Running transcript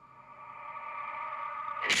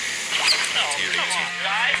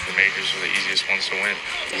The majors are the easiest ones to win.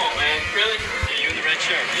 Come on, man. Really? You in the red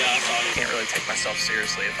shirt? Yeah, that's all. Can't really take myself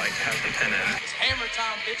seriously if I have the pen in. It's hammer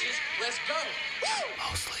time, bitches. Let's go.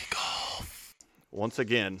 Mostly golf. Once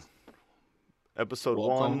again, episode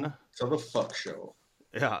Welcome 1. to the fuck show.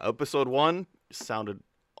 Yeah, episode 1 sounded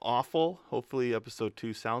awful. Hopefully episode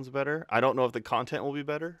 2 sounds better. I don't know if the content will be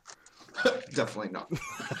better. Definitely not.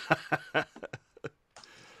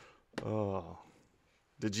 Oh.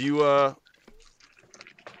 Did you,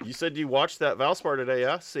 you said you watched that Valspar today,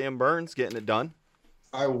 yeah? Sam Burns getting it done.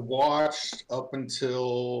 I watched up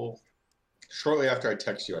until shortly after I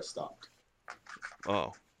texted you, I stopped.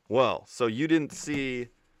 Oh. Well, so you didn't see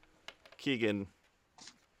Keegan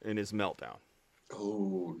in his meltdown.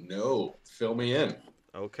 Oh, no. Fill me in.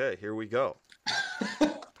 Okay, here we go.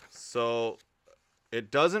 So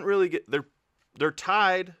it doesn't really get they're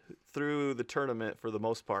tied through the tournament for the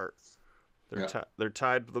most part. They're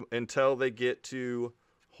tied until they get to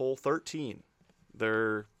hole 13.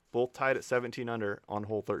 They're both tied at 17 under on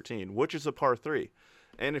hole 13, which is a par 3.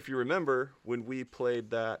 And if you remember when we played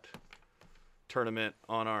that tournament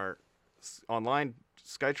on our online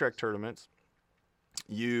SkyTrack tournaments,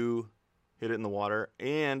 you hit it in the water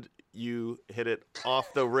and you hit it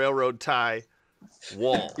off the railroad tie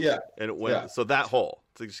wall. Yeah. And it went. Yeah. So that hole,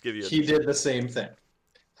 to just give you He did the same thing.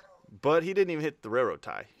 but he didn't even hit the railroad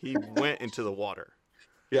tie. He went into the water.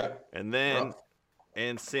 Yeah. And then,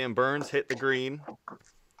 and Sam Burns hit the green.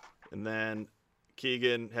 And then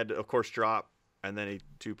Keegan had to, of course, drop. And then he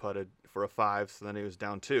 2-putted for a 5. So then he was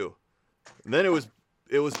down 2. And then it was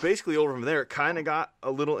basically over from there. It kind of got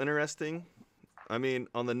a little interesting. I mean,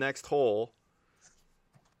 on the next hole,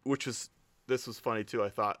 this was funny too, I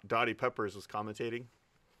thought. Dottie Peppers was commentating.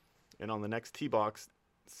 And on the next tee box,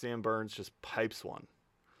 Sam Burns just pipes one.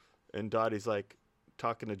 And Dottie's like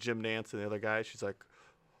talking to Jim Nance and the other guy. She's like,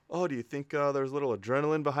 oh, do you think there's a little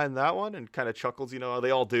adrenaline behind that one? And kind of chuckles,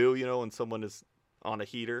 they all do, when someone is on a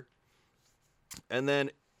heater. And then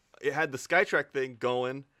it had the SkyTrack thing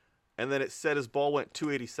going, and then it said his ball went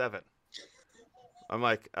 287. I'm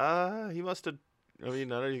like, he must have,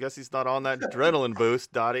 I guess he's not on that adrenaline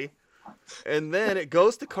boost, Dottie. And then it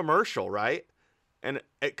goes to commercial, right? And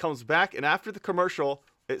it comes back, and after the commercial,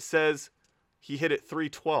 it says he hit it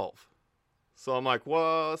 312. So I'm like,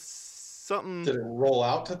 well, something. Did it roll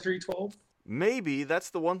out to 312? Maybe.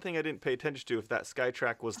 That's the one thing I didn't pay attention to, if that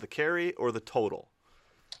SkyTrack was the carry or the total.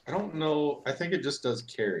 I don't know. I think it just does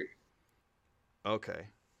carry. Okay.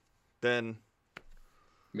 Then.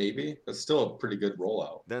 Maybe. But still a pretty good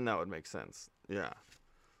rollout. Then that would make sense. Yeah.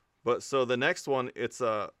 But so the next one, it's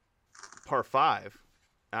a par 5.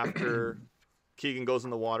 After Keegan goes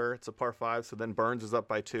in the water, it's a par 5. So then Burns is up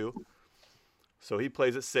by 2. So he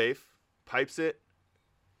plays it safe, pipes it,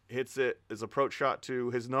 hits it his approach shot to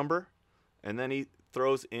his number, and then he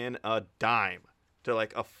throws in a dime to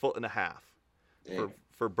like 1.5 feet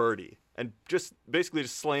for birdie, and just basically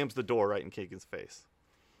just slams the door right in Keegan's face.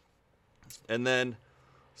 And then,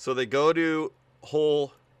 so they go to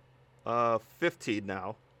hole 15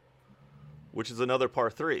 now, which is another par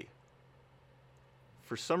 3.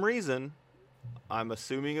 For some reason, I'm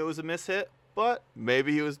assuming it was a mishit, but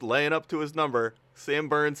maybe he was laying up to his number. Sam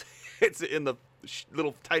Burns hits it in the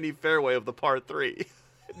little tiny fairway of the par 3.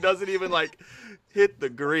 It doesn't even hit the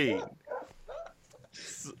green.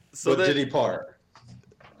 So but did he par?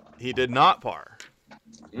 He did not par.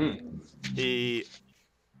 Mm. He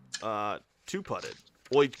 2-putted.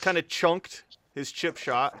 Well, he kind of chunked his chip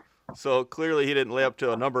shot, so clearly he didn't lay up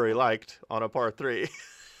to a number he liked on a par 3.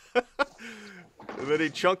 And then he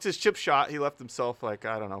chunked his chip shot. He left himself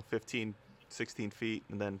 15, 16 feet,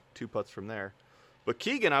 and then 2 putts from there. But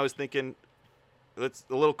Keegan, I was thinking, it's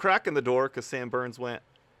a little crack in the door because Sam Burns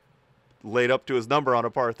laid up to his number on a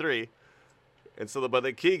par 3. And so, but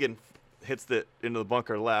then Keegan hits it into the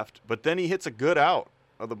bunker left, but then he hits a good out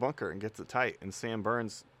of the bunker and gets it tight. And Sam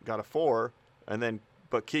Burns got a 4,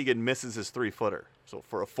 but Keegan misses his 3-footer. So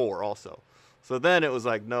for a 4 also. So then it was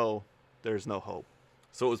like, no, there's no hope.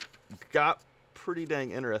 So it got pretty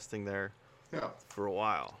dang interesting there. Yeah. For a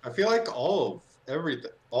while. I feel like all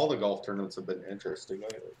the golf tournaments have been interesting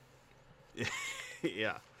lately.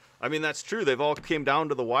 Yeah. I mean, that's true. They've all came down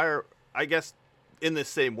to the wire, I guess, in the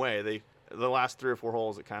same way. The last 3 or 4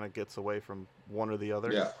 holes, it kind of gets away from one or the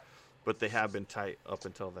other. Yeah. But they have been tight up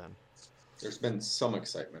until then. There's been some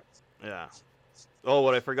excitement. Yeah. Oh,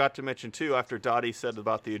 what I forgot to mention, too, after Dottie said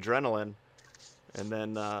about the adrenaline, and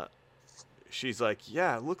then she's like,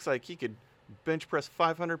 yeah, it looks like he could bench press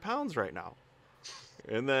 500 pounds right now.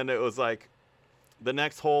 And then it was like the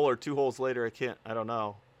next hole or 2 holes later, I don't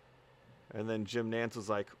know. And then Jim Nance was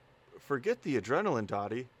like, forget the adrenaline,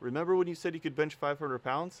 Dottie. Remember when you said he could bench 500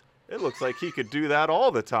 pounds? It looks like he could do that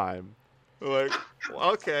all the time. Like,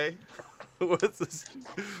 well, okay. What's this?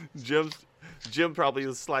 Jim probably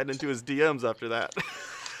was sliding into his DMs after that.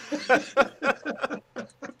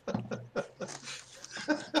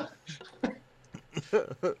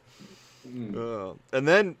 And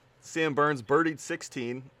then Sam Burns birdied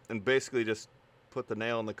 16 and basically just put the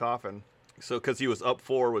nail in the coffin. So because he was up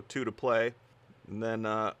 4 with 2 to play, and then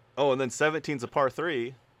and then 17's a par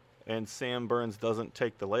 3, and Sam Burns doesn't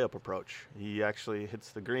take the layup approach. He actually hits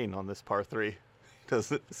the green on this par 3.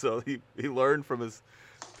 So he learned from his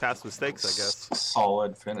past mistakes, I guess.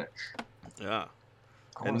 Solid finish. Yeah.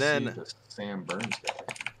 And then the Sam Burns guy.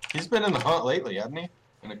 He's been in the hunt lately, hasn't he?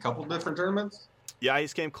 In a couple different tournaments. Yeah,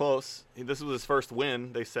 he's came close. This was his first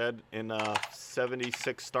win, they said, in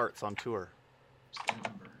 76 starts on tour.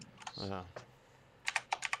 Yeah.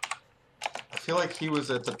 I feel like he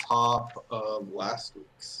was at the top of last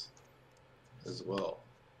week's as well.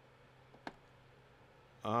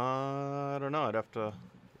 I don't know. I'd have to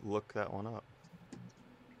look that one up.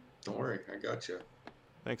 Don't worry, I got you.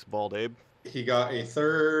 Thanks, Bald Abe. He got a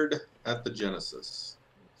 3rd at the Genesis.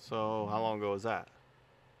 So how long ago was that?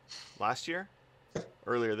 Last year?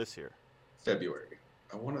 Earlier this year? February.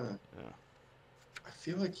 Yeah. I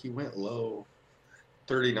feel like he went low.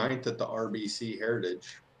 39th at the RBC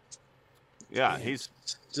Heritage. Yeah, And he's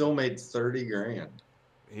still made 30 grand.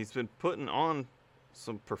 He's been putting on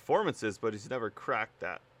some performances, but he's never cracked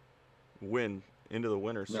that win into the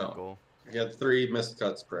winner's circle. He had 3 missed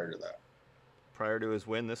cuts prior to that. Prior to his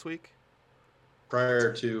win this week?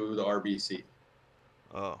 Prior to the RBC.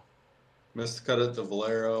 Oh. Missed cut at the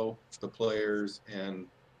Valero, the Players, and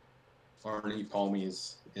Arnie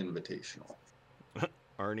Palmy's Invitational.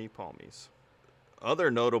 Arnie Palmies.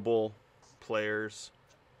 Other notable players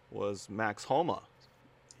was Max Homa.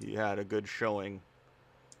 He had a good showing.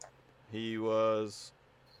 He was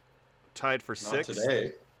tied for 6th. Not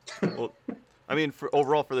today. Well, I mean,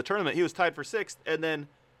 overall for the tournament, he was tied for 6th, and then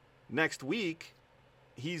next week,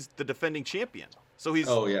 he's the defending champion. So he's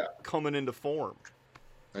coming into form.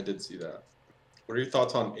 I did see that. What are your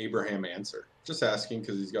thoughts on Abraham Answer? Just asking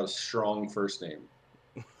because he's got a strong first name.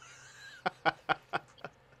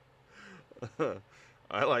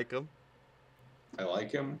 I like him. I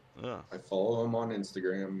like him. Yeah. I follow him on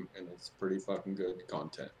Instagram, and it's pretty fucking good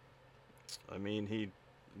content. I mean, he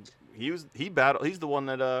battled. He's the one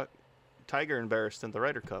that Tiger embarrassed in the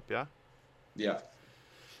Ryder Cup. Yeah. Yeah.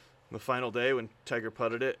 The final day when Tiger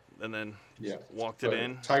putted it and then walked it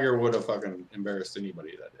in. Tiger would have fucking embarrassed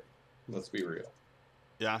anybody that day. Let's be real.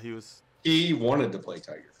 Yeah, he was. He wanted to play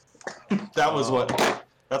Tiger.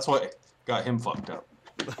 That's what got him fucked up.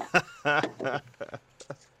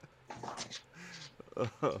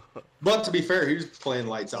 But to be fair, he was playing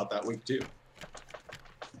lights out that week too.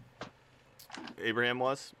 Abraham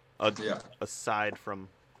was? Aside from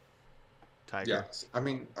Tiger. Yeah. I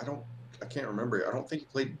mean, I can't remember. I don't think he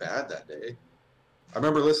played bad that day. I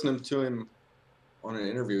remember listening to him on an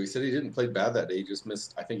interview. He said he didn't play bad that day. He just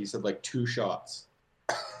missed, I think he said like 2 shots.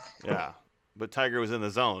 Yeah. But Tiger was in the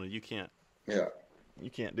zone. You can't. Yeah. You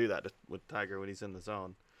can't do that with Tiger when he's in the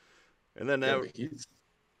zone. And then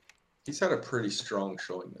he's had a pretty strong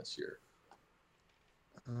showing this year.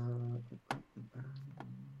 And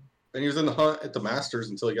he was in the hunt at the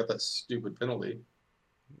Masters until he got that stupid penalty.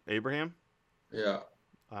 Abraham? Yeah.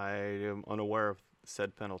 I am unaware of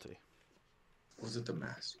said penalty. Was it the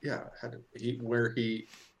Masters? Yeah.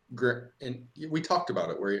 And we talked about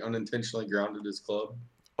it, where he unintentionally grounded his club.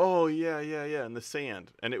 Oh, yeah, in the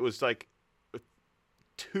sand. And it was like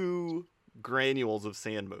 2 granules of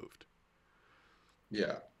sand moved.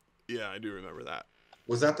 Yeah. Yeah, I do remember that.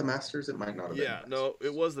 Was that the Masters? It might not have been. Yeah, no,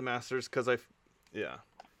 it was the Masters because I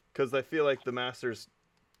feel like the Masters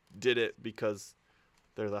did it because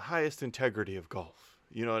they're the highest integrity of golf.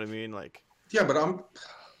 You know what I mean? Like. Yeah, but I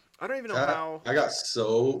don't even know how. I got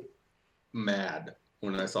so mad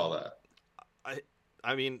when I saw that.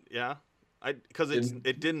 I mean, yeah, because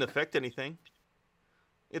it didn't affect anything.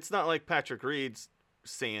 It's not like Patrick Reed's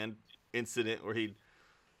sand incident where he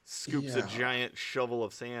scoops a giant shovel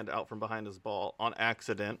of sand out from behind his ball on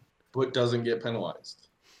accident. But doesn't get penalized.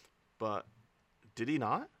 But did he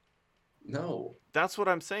not? No. That's what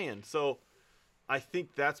I'm saying. So I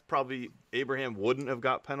think that's probably Abraham wouldn't have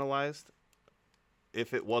got penalized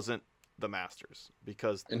if it wasn't the Masters.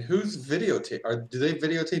 And who's videotape? Do they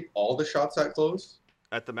videotape all the shots that close?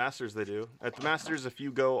 At the Masters, they do. At the Masters, if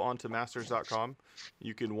you go onto masters.com,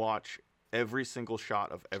 you can watch every single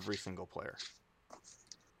shot of every single player.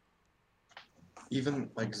 Even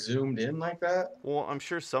like zoomed in like that? Well, I'm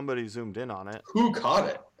sure somebody zoomed in on it. Who caught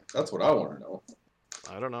it? That's what I want to know.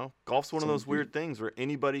 I don't know. Golf's one of those weird things where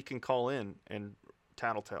anybody can call in and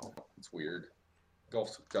tattletale. It's weird.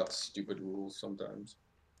 Golf's got stupid rules sometimes.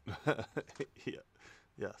 Yeah.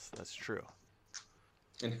 Yes, that's true.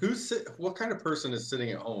 And what kind of person is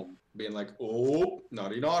sitting at home being like, oh,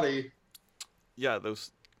 naughty, naughty? Yeah,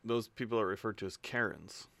 those people are referred to as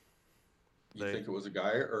Karens. You think it was a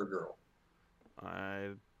guy or a girl? I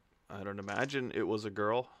don't imagine it was a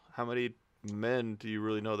girl. How many men do you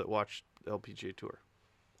really know that watch LPGA Tour?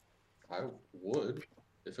 I would,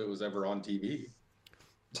 if it was ever on TV.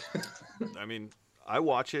 I mean, I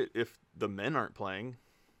watch it if the men aren't playing,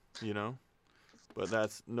 you know, but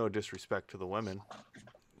that's no disrespect to the women.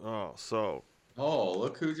 Oh,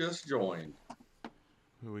 Look who just joined.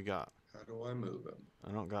 Who we got? How do I move him?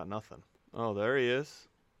 I don't got nothing. Oh, there he is.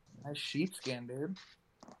 Nice sheepskin, dude.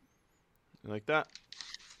 You like that?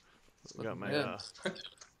 I got my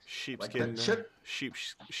sheepskin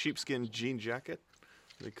sheepskin jean jacket.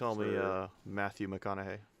 They call me Matthew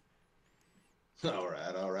McConaughey. All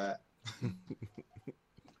right.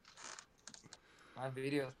 My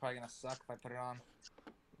video is probably gonna suck if I put it on.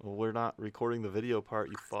 Well, we're not recording the video part,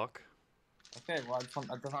 you fuck. Okay, well,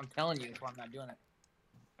 I'm telling you, that's why I'm not doing it.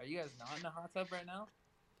 Are you guys not in a hot tub right now?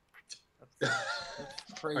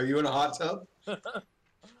 That's crazy. Are you in a hot tub?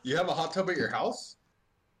 You have a hot tub at your house?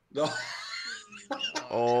 No.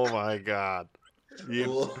 Oh my god.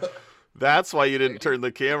 That's why you didn't turn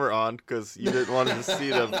the camera on, because you didn't want to see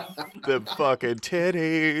them fucking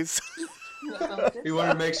titties. You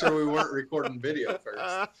wanted to make sure we weren't recording video first.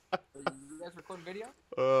 Are you guys recording video?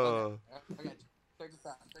 Oh. Okay. Check this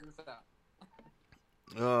out.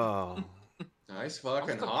 Oh. Nice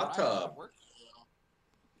fucking hot tub.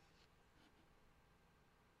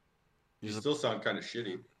 You still sound kind of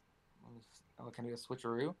shitty. Can I do a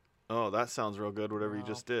switcheroo? Oh, that sounds real good, whatever you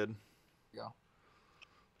just did. Yeah.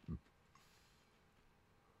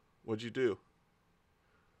 What'd you do?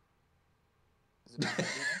 Is it not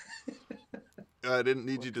I didn't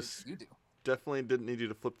need you to... You do. Definitely didn't need you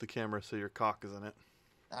to flip the camera so your cock is in it.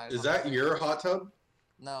 Is that your hot tub?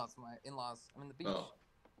 No, it's my in-laws. I'm in the beach. Oh.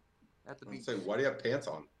 At the I beach. was saying, why do you have pants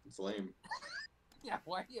on? It's lame. Yeah,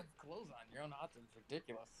 why do you have clothes on? Your own hot tub is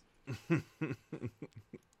ridiculous.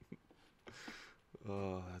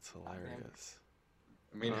 Oh, that's hilarious.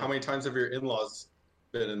 I mean, how many times have your in-laws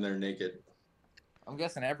been in there naked? I'm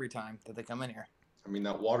guessing every time that they come in here. I mean,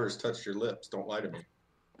 that water's touched your lips. Don't lie to me.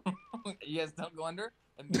 You guys don't go under?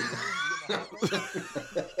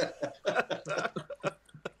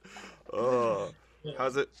 Oh,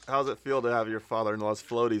 how's it feel to have your father-in-law's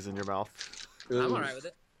floaties in your mouth? I'm alright with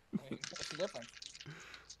it. I mean, what's the difference?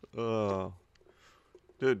 Oh,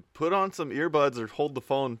 dude, put on some earbuds or hold the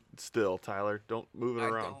phone still, Tyler. Don't move it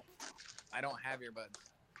around. I don't have earbuds.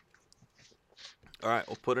 All right,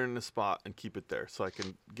 we'll put it in a spot and keep it there so I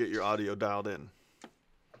can get your audio dialed in.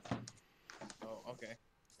 Oh, okay.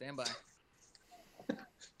 Stand by.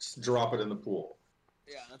 Just drop it in the pool.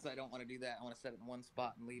 Yeah, that's why I don't want to do that. I want to set it in one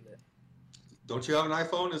spot and leave it. Don't you have an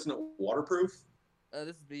iPhone? Isn't it waterproof?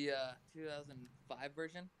 This is the 2005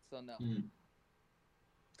 version, so no.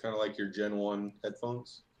 Kind of like your Gen 1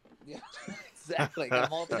 headphones? Yeah, exactly. Get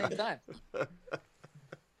them all at the same time.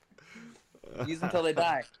 Use them until they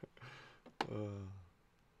die.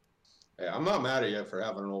 Hey, I'm not mad at you for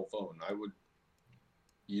having an old phone. I would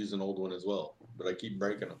use an old one as well, but I keep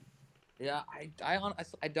breaking them. Yeah,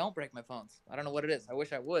 I don't break my phones. I don't know what it is. I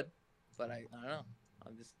wish I would, but I don't know.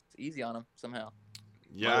 I'm just easy on them somehow.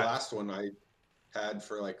 Yeah. My last one I had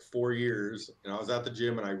for like 4 years, and I was at the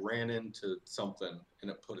gym and I ran into something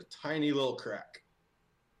and it put a tiny little crack.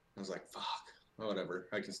 I was like, fuck, whatever,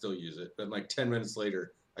 I can still use it. But like 10 minutes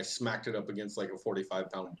later, I smacked it up against like a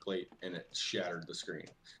 45-pound plate and it shattered the screen.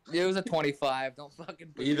 It was a 25. Don't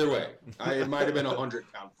fucking. Either way, it might have been a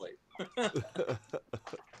 100-pound plate.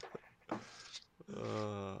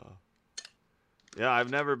 Yeah, I've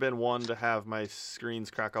never been one to have my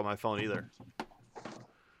screens crack on my phone either.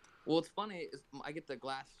 Well, what's funny is I get the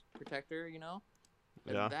glass protector, you know,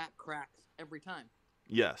 and that cracks every time.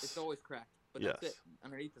 Yes. It's always cracked, but that's it.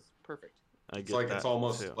 Underneath is perfect. It's like it's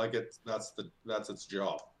almost like that's its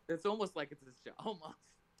job. It's almost like it's its job, almost.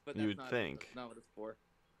 But that's You'd think. That's not what it's for.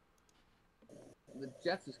 The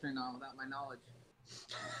jets is turned on without my knowledge.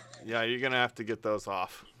 Yeah, you're gonna have to get those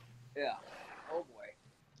off. Yeah. Oh boy.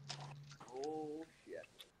 Oh shit.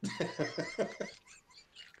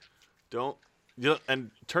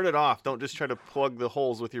 And turn it off. Don't just try to plug the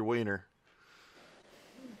holes with your wiener.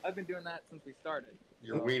 I've been doing that since we started.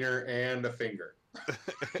 Your wiener and a finger.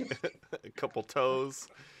 A couple toes.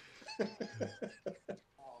 Is it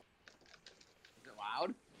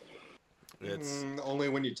loud? It's only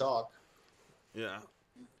when you talk. yeah.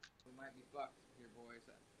 We might be fucked here, boys.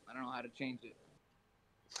 I don't know how to change it.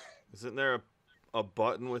 Isn't there a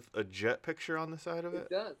button with a jet picture on the side of It it?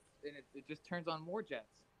 does, and it just turns on more jets.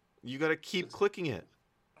 You gotta keep clicking it.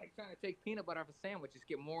 I'm trying to take peanut butter off a sandwich, just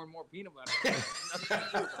get more and more peanut butter. Nothing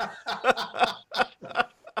to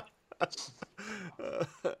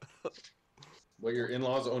do. Well, your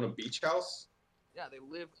in-laws own a beach house? Yeah, they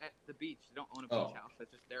live at the beach. They don't own a Oh. beach house. That's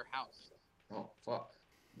just their house. Oh, fuck.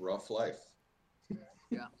 Rough life.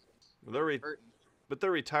 Yeah. Hurting. But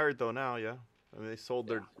they're retired though now, yeah. I mean, they sold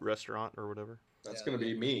their restaurant or whatever. That's Yeah, going to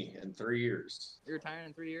be me in 3 years. You're retiring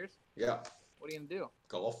in 3 years? Yeah. What are you going to do?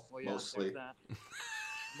 Golf, Well, yeah, mostly. there's that.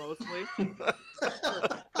 Mostly?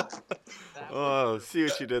 That Oh, was- see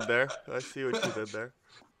what you did there. I see what you did there.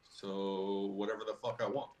 So, whatever the fuck I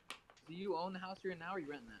want. Do you own the house you're in now, or are you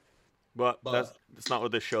renting that? But But- that's not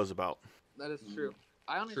what this show's about. That is true.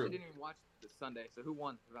 I honestly True. didn't even watch this Sunday, so who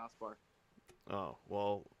won the Valspar? Oh,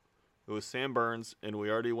 well, it was Sam Burns, and we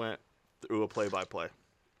already went through a play-by-play.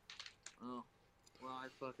 Oh. Well, I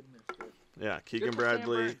fucking missed it. Yeah, for Sam Keegan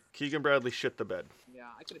Burns. Bradley shit the bed. Yeah,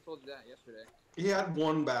 I could have told you that yesterday. He had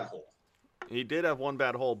one bad hole. He did have one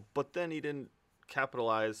bad hole, but then he didn't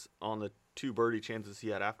capitalize on the 2 birdie chances he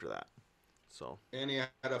had after that. So, And he had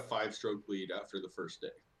a 5-stroke lead after the first day.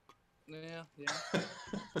 Yeah.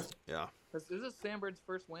 yeah. Is this Sam Burns'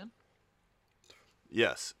 first win?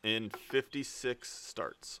 Yes, in 56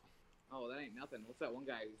 starts. Oh, that ain't nothing. What's that one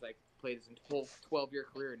guy who's like played his whole 12-year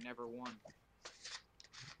career and never won?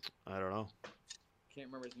 I don't know. Can't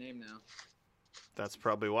remember his name now. That's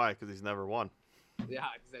probably why, because he's never won. Yeah,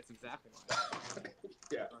 because that's exactly why.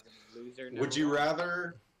 Yeah. Fucking loser. Would never you won.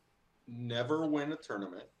 rather never win a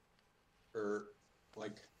tournament or,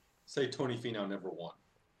 like, say Tony Finau never won,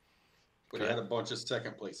 but he Okay. had a bunch of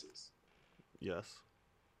second places? Yes.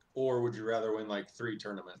 Or would you rather win, like, 3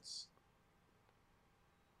 tournaments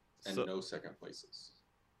and So- no second places?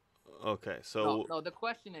 Okay, so No, the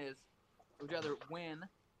question is, would you rather win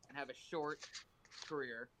and have a short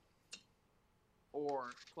career,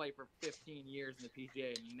 or play for 15 years in the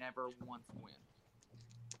PGA and never once win?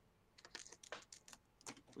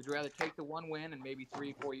 Would you rather take the 1 win and maybe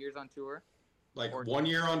 3-4 years on tour? Like, Or- 1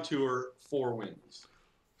 year on tour, 4 wins.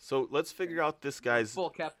 so let's figure out this guy's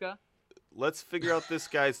Full Kepka?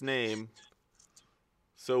 name.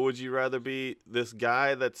 So would you rather be this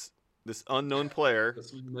guy that's this unknown player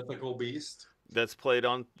This mythical beast. that's played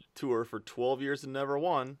on tour for 12 years and never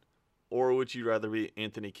won, or would you rather be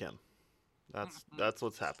Anthony Kim? That's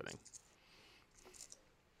what's happening.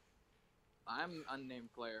 I'm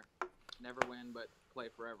unnamed player. Never win, but play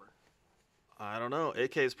forever. I don't know.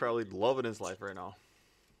 AK is probably loving his life right now.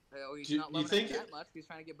 Oh, he's Do you- not you loving think it it- that much. He's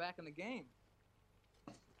trying to get back in the game.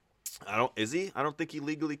 Is he? I don't think he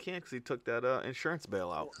legally can because he took that insurance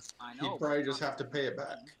bailout. I He'd know. probably but just have to pay it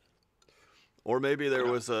back. Or maybe there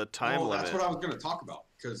was a time Oh, limit. that's what I was going to talk about,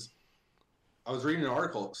 because I was reading an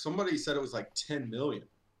article. Somebody said it was like 10 million.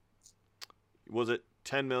 Was it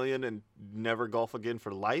 10 million and never golf again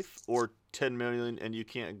for life, or 10 million and you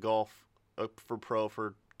can't golf for pro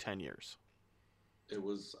for 10 years? It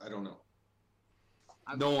was, I don't know.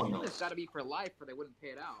 I'm No one assuming knows. It's got to be for life, or they wouldn't pay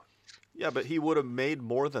it out. Yeah, but he would have made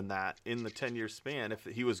more than that in the 10-year span if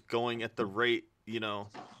he was going at the rate,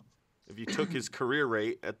 if you took his career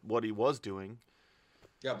rate at what he was doing.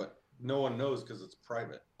 Yeah, but no one knows because it's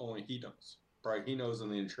private. Only he knows. Probably he knows in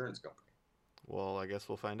the insurance company. Well, I guess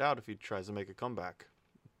we'll find out if he tries to make a comeback.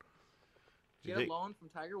 Do you Get a think- loan from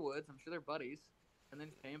Tiger Woods. I'm sure they're buddies, and then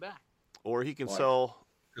pay him back. Or he can Why? sell,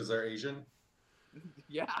 Because they're Asian.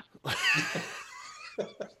 Yeah.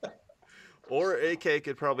 or AK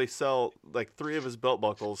could probably sell like 3 of his belt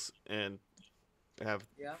buckles and have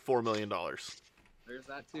Yeah. $4 million. There's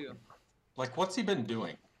that too. Like, what's he been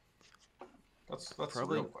doing? That's Probably- the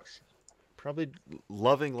real question. Probably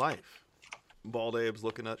loving life. Bald Abe's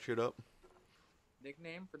looking that shit up.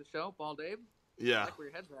 Nickname for the show, Bald Abe. I Yeah, like where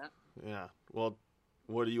your head's at. yeah. Well,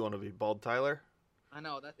 what do you want to be, Bald Tyler? I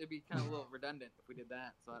know that it'd be kind of a little redundant if we did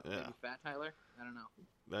that. So Yeah. maybe Fat Tyler. I don't know.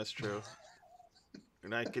 That's true.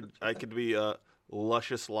 And I could be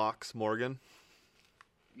Luscious Locks Morgan.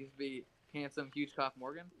 Used to be handsome, huge cough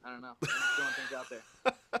Morgan. I don't know. I'm just throwing things out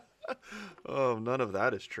there. Oh, none of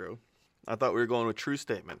that is true. I thought we were going with true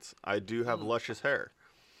statements. I do have Mm. luscious hair.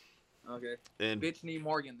 Okay. And Bitch knee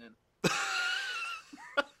Morgan then.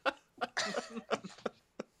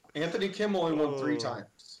 Anthony Kim only won 3 Oh.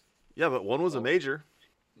 times. yeah, but one was a major.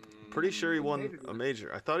 Pretty sure he Mm, won major a did it?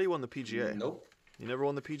 major. I thought he won the PGA. Nope. He never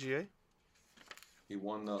won the PGA? He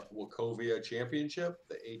won the Wachovia Championship,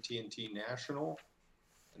 the AT&T National,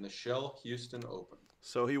 and the Shell Houston Open.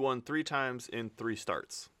 So he won 3 times in 3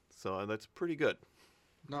 starts. So that's pretty good.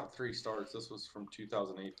 Not 3 starts. This was from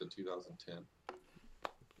 2008 to 2010.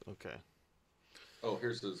 Okay. Oh,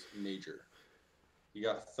 here's his major. He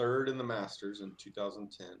got 3rd in the Masters in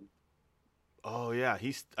 2010. Oh yeah,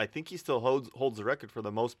 I think he still holds the record for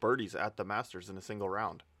the most birdies at the Masters in a single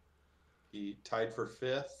round. He tied for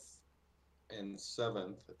 5th and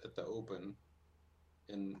 7th at the Open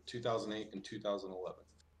in 2008 and 2011.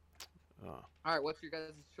 All right, what's your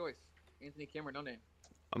guys' choice? Anthony Kim or No Name?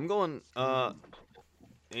 I'm going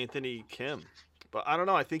Anthony Kim. But I don't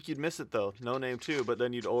know, I think you'd miss it though. No Name too, but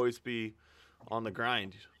then you'd always be on the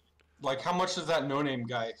grind. Like, how much does that no-name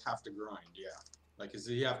guy have to grind? Yeah. Like, does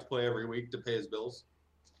he have to play every week to pay his bills?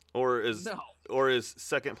 Or is No.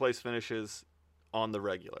 second place finishes on the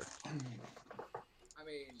regular? I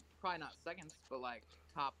mean, probably not seconds, but like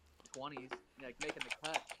top 20s, like making the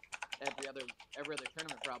cut every other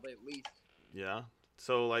tournament probably at least. Yeah.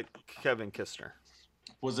 So like Kevin Kistner.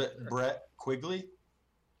 Was it Brett Quigley?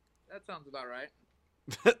 That sounds about right.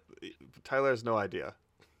 Tyler has no idea.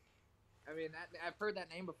 I mean, I've heard that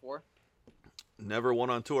name before. Never won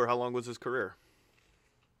on tour. How long was his career?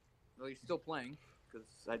 Well, he's still playing because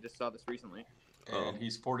I just saw this recently. And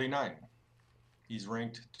he's 49. He's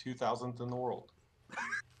ranked 2,000th in the world.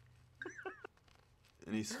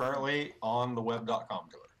 And he's Currently on the web.com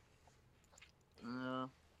tour.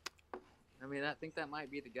 I mean, I think that might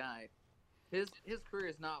be the guy. His career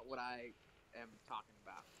is not what I am talking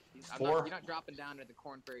about. You're not dropping down to the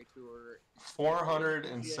Corn Ferry Tour.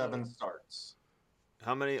 407 starts.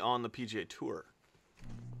 How many on the PGA Tour?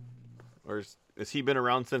 Or has he been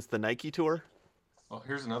around since the Nike Tour? Well,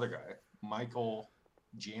 here's another guy. Michael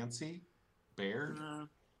Jancy Baird.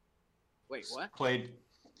 Wait, what? Played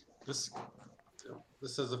this.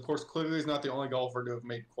 This says, of course, clearly he's not the only golfer to have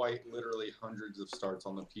made quite literally hundreds of starts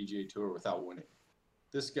on the PGA Tour without winning.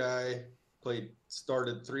 This guy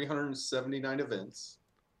started 379 events,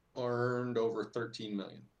 earned over $13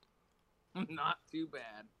 million. Not too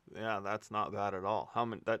bad. Yeah, that's not bad at all. How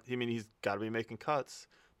many? He's got to be making cuts.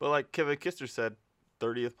 But like Kevin Kistner said,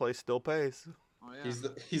 30th place still pays. Oh yeah.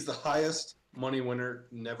 He's the highest money winner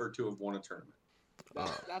never to have won a tournament.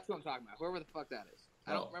 That's what I'm talking about. Whoever the fuck that is.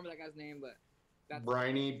 I don't remember that guy's name, but that's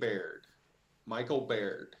Bryony Baird. Michael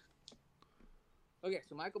Baird. Okay,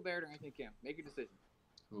 so Michael Baird or Anthony Kim. Make your decision.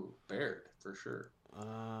 Ooh, Baird for sure.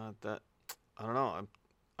 I don't know.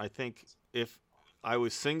 I think if I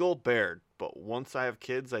was single, Baird. But once I have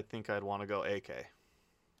kids, I think I'd want to go AK.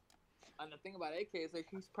 And the thing about AK is like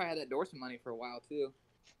he's probably had that endorsement money for a while too.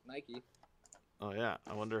 Nike. Oh yeah,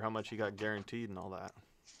 I wonder how much he got guaranteed and all that.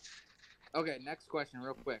 Okay, next question,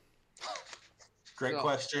 real quick. Great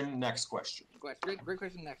question. Next question. Great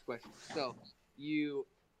question. Next question. So you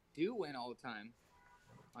do win all the time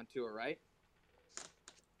on tour, right?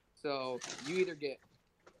 So you either get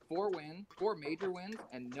 4 major wins,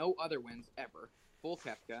 and no other wins ever, full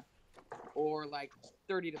Kepka, or like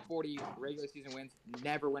 30 to 40 regular season wins,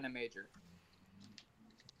 never win a major.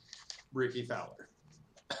 Ricky Fowler.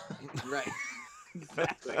 Right.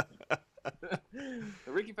 Exactly.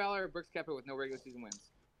 Ricky Fowler or Brooks Koepka with no regular season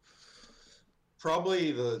wins.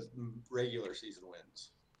 Probably the regular season wins.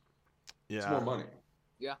 Yeah. It's more money.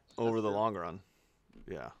 Yeah. Over the long run.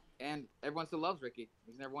 Yeah. And everyone still loves Ricky.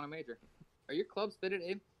 He's never won a major. Are your clubs fitted,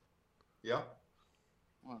 Abe? Yeah.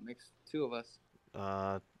 Well, it makes 2 of us.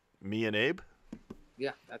 Me and Abe?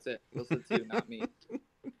 Yeah, that's it. Those are the 2, not me.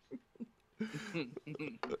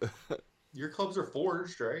 Your clubs are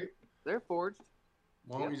forged, right? They're forged.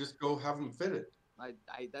 Why don't you just go have them fitted?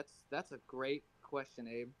 That's a great question,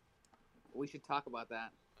 Abe. We should talk about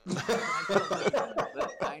that.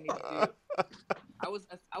 I need to. I was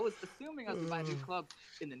assuming I was gonna buy a new club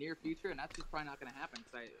in the near future, and that's just probably not gonna happen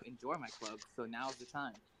because I enjoy my club. So now's the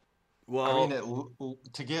time. Well, I mean,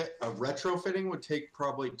 to get a retrofitting would take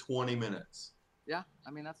probably 20 minutes. Yeah,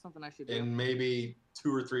 I mean that's something I should do. And maybe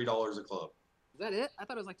 $2 or $3 a club. Is that it? I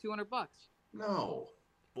thought it was like $200. No.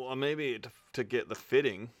 Well, maybe to get the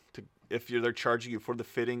fitting, if they're charging you for the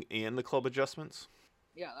fitting and the club adjustments.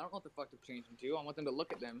 Yeah, I don't know what the fuck to change them to. I want them to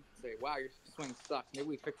look at them and say, wow, your swing sucks. Maybe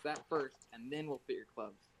we fix that first, and then we'll fit your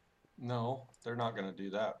clubs. No, they're not going to do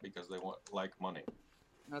that because they want money.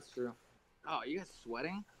 That's true. Oh, are you guys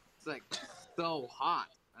sweating? It's like so hot.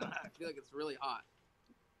 I feel like it's really hot.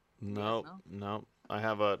 No. I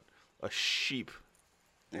have a sheep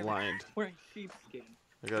lined. Wearing sheepskin.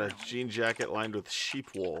 I got a jean jacket lined with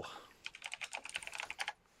sheep wool.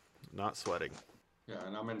 Not sweating. Yeah,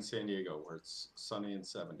 and I'm in San Diego where it's sunny and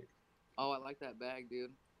 70. Oh, I like that bag,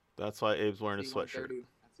 dude. That's why Abe's wearing a C130. sweatshirt.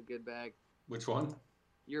 That's a good bag. Which one?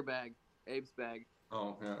 Your bag. Abe's bag.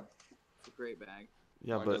 Oh, yeah. It's a great bag.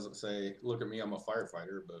 Yeah, Mine but doesn't say, "Look at me, I'm a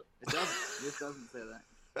firefighter," but It doesn't. This doesn't say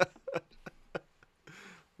that.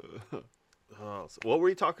 So what were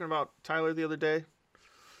you talking about, Tyler, the other day?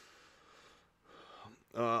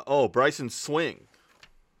 Bryson's swing.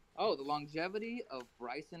 Oh, the longevity of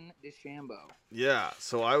Bryson DeChambeau. Yeah,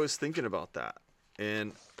 so I was thinking about that,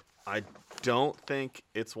 and I don't think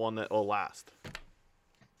it's one that will last.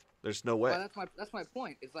 There's no way. Well, that's my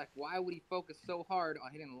point. It's like, why would he focus so hard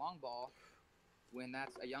on hitting the long ball when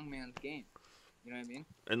that's a young man's game? You know what I mean?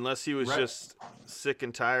 Unless he was Right. just sick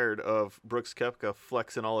and tired of Brooks Koepka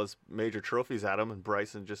flexing all his major trophies at him, and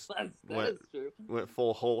Bryson just That went is true.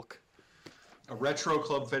 full Hulk. a retro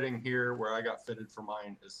club fitting here where I got fitted for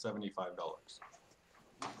mine is $75.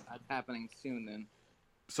 That's happening soon then.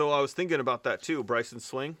 So I was thinking about that too, Bryson's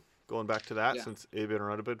swing. Going back to that, Yeah. since Abe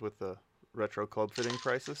interrupted with the retro club fitting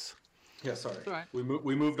prices. Yeah, sorry. It's all right.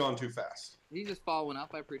 We moved on too fast. You just following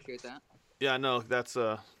up. I appreciate that. Yeah, no, that's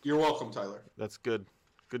You're welcome, Tyler. that's good.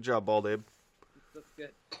 Good job, Bald Abe. That's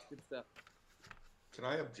good. Good stuff. Can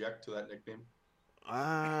I object to that nickname?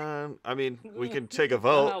 I mean, we can take a That's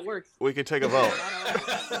how vote. it works. We can take a vote.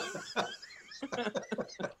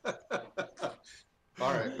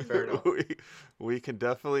 All right, fair enough. we can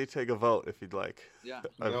definitely take a vote if you'd like. Yeah.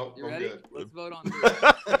 Nope, You I'm ready? good. Let's vote on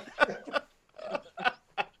this.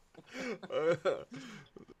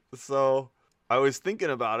 So I was thinking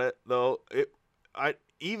about it though.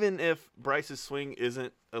 Even if Bryce's swing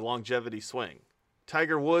isn't a longevity swing,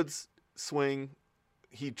 Tiger Woods' swing,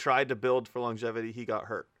 he tried to build for longevity. He got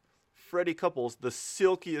hurt. Freddie Couples, the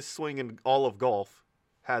silkiest swing in all of golf,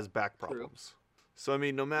 has back problems. So I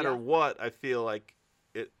mean, no matter Yeah. what, I feel like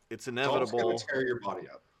it's Golf's inevitable. gonna tear your body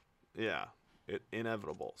up. Yeah,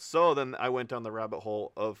 inevitable. So then I went down the rabbit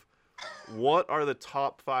hole of what are the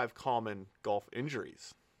top 5 common golf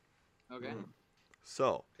injuries. Okay.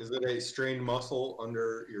 So, Is it a strained muscle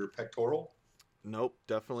under your pectoral? nope,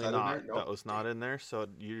 definitely Is that in not. there? Nope. That was not in there. So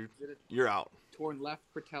Is it you're out. a torn left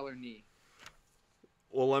patellar knee?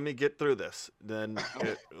 Well, let me get through this. Then,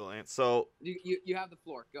 so You have the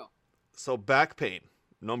floor. Go. back pain,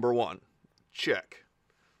 number 1, check.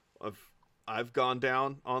 I've gone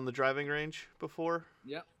down on the driving range before.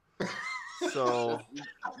 Yep. So You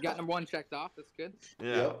got number 1 checked off. That's good.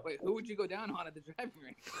 yeah. Yep. Wait, who would you go down on at the driving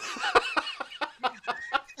range?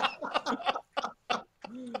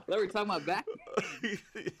 Let me talking about back.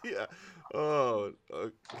 Yeah. Oh,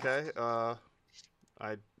 okay.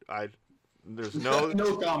 There's no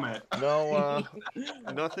No comment. no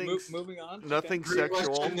nothing Moving on. nothing Great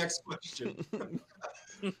sexual. question, next question.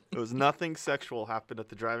 There was nothing sexual happened at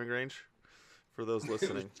the driving range for those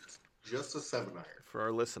listening. Just a 7-iron. For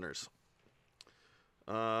our listeners.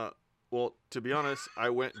 Well, to be honest, I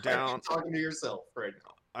went down. You're talking to yourself right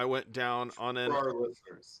now. I went down on For our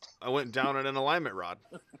listeners. I went down on an alignment rod.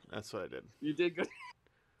 That's what I did. You did good.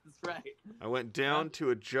 That's right. I went down to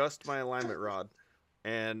adjust my alignment rod,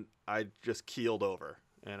 and I just keeled over,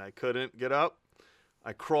 and I couldn't get up.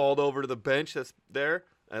 I crawled over to the bench that's there.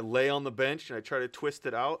 I lay on the bench, and I tried to twist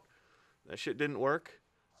it out. That shit didn't work,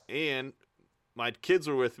 and my kids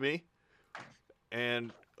were with me,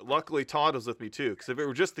 and luckily Todd was with me too. Because if it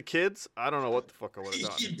were just the kids, I don't know what the fuck I would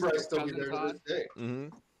have done. Bryce will be Cousin there to Todd? this day.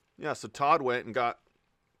 Mm-hmm. Yeah, so Todd went and got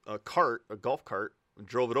a golf cart, and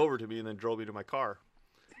drove it over to me, and then drove me to my car.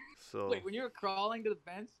 So Wait, when you were crawling to the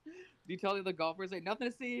bench, do you tell the other golfers, "Hey, nothing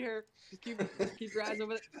to see here. Just keep your eyes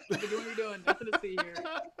over there. Keep doing what you're doing. Nothing to see here."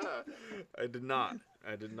 I did not.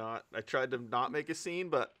 I tried to not make a scene,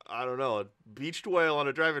 but I don't know. A beached whale on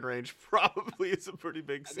a driving range probably is a pretty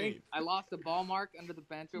big I scene. think I lost a ball mark under the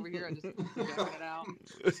bench over here. I just checking it out.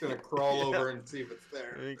 Just gonna crawl Yeah. over and see if it's I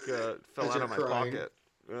there. think it fell As out you're of my crying. pocket.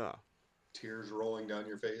 Yeah. Tears rolling down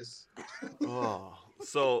your face. Oh,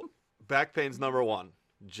 so back pain's number 1,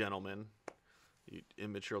 gentlemen, you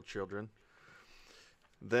immature children.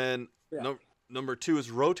 Then Yeah. number 2 is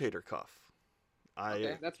rotator cuff.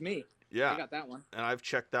 Okay, that's me. Yeah, I got that one. and I've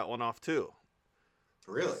checked that one off too.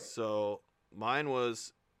 Really? So mine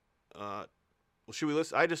was, well, should we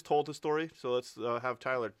listen? I just told the story, so let's have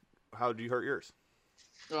Tyler. How did you hurt yours?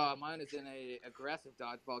 Mine is in a aggressive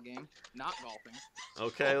dodgeball game, not golfing.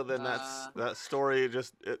 Okay, well, then that story it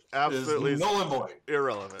absolutely Is is null and void.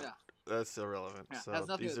 irrelevant. Yeah. That's irrelevant. Yeah, So has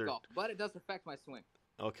nothing to these do with are golf, but it does affect my swing.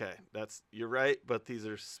 okay. You're right, but these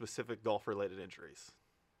are specific golf-related injuries.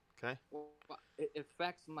 Okay. Well, it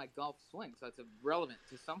affects my golf swing, so it's relevant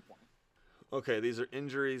to some point. Okay, these are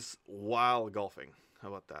injuries while golfing. How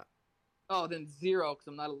about that? Oh, then 0 because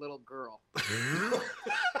I'm not a little girl.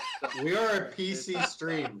 We are a PC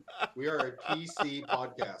stream. We are a PC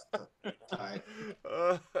podcast. Ty.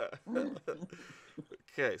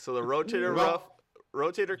 Okay, so the rotator Well- cuff,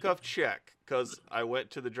 rotator cuff check, because I went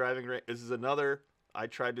to the driving range. This is another. I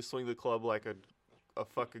tried to swing the club like a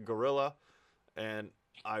fucking gorilla, and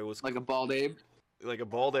I was Like a bald Abe. like a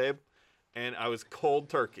bald Abe, and I was cold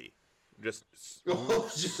turkey, just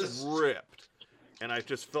ripped, and I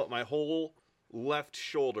just felt my whole left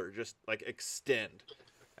shoulder just like extend,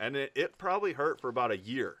 and it probably hurt for about a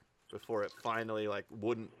year before it finally like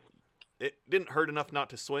wouldn't. It didn't hurt enough not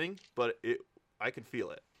to swing, but I could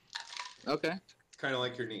feel it. Okay. Kind of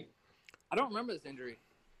like your knee. I don't remember this injury.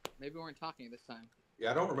 Maybe we weren't talking this time.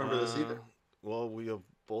 Yeah, I don't remember this either. Well, we have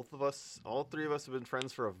both of us, all three of us have been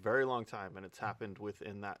friends for a very long time, and it's happened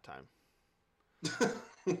within that time.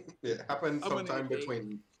 It happened I'm gonna sometime get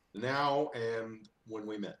between now and when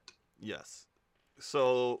we met. Yes.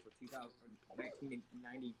 So,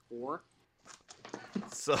 1994.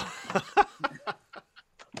 so,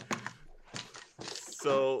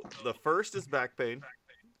 so the first is back pain.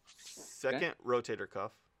 Second, rotator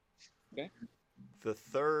cuff. Okay. The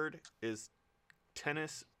third is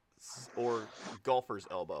tennis or golfer's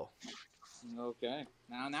elbow. Okay.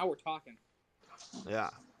 Now we're talking. Yeah,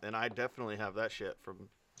 and I definitely have that shit from.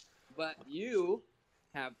 But you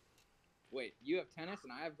have tennis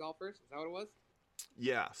and I have golfers. Is that what it was?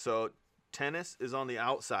 Yeah, so tennis is on the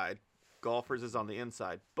outside, golfers is on the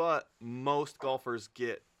inside, but most golfers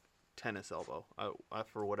get tennis elbow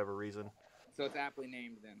for whatever reason. So it's aptly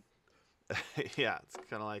named then. Yeah, it's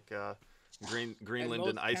kind of like Greenland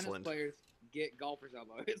and Iceland. Tennis players get golfer's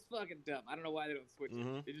elbow. It's fucking dumb. I don't know why they don't switch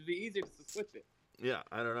Mhm. it. It'd be easier just to switch it. Yeah,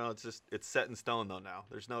 I don't know. It's set in stone though now.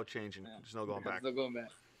 There's no changing. Yeah. There's no going back. No going back.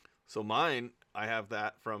 So mine, I have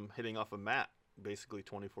that from hitting off a mat basically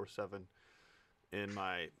 24/7 in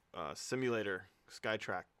my simulator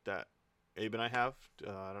Skytrack that Abe and I have.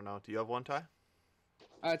 I don't know. Do you have one, Ty?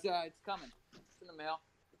 It's coming. It's in the mail.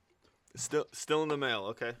 Still in the mail.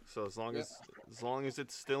 Okay. So as long Yep. as long as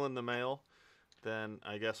it's still in the mail, then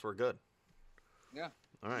I guess we're good. Yeah.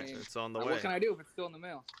 All right. I mean, It's on the way. What can I do if it's still in the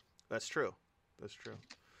mail? That's true. That's true.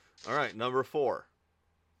 All right. Number 4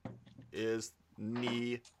 is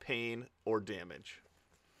knee pain or damage.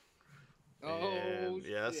 Oh, And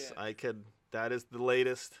yes, shit. I could. That is the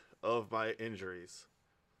latest of my injuries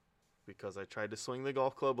because I tried to swing the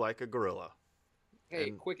golf club like a gorilla. Hey,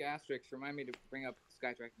 and- quick asterisk. Remind me to bring up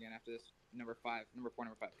Skytrack again after this. Number 4, number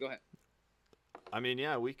 5. Go ahead. I mean,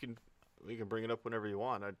 yeah, we can bring it up whenever you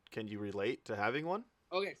want. Can you relate to having one?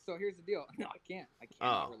 Okay, so here's the deal. No, I can't. I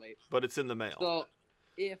cannot Oh. relate. But it's in the mail. So,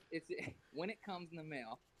 if it's when it comes in the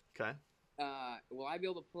mail, Okay. will I be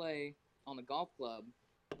able to play on the golf club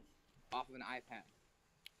off of an iPad?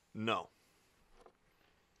 No,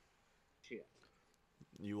 Shit.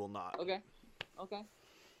 you will not. Okay.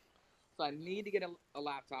 So I need to get a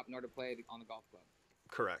laptop in order to play on the golf club.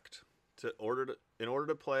 Correct. In order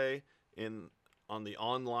to play on the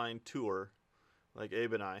online tour, like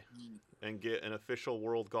Abe and I, and get an official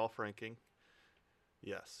world golf ranking,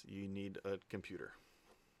 yes, you need a computer.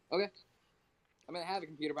 Okay. I mean, I have a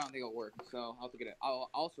computer, but I don't think it'll work. So I'll have to get it. I'll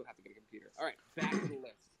also have to get a computer. All right, back to the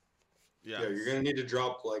list. Yeah. Yeah, you're gonna need to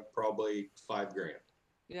drop like probably $5,000.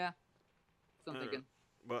 Yeah. So I'm I don't thinking.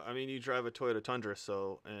 But I mean, you drive a Toyota Tundra,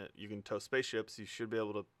 so you can tow spaceships. You should be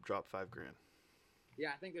able to drop $5,000. Yeah,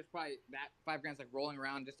 I think there's probably that $5,000's like rolling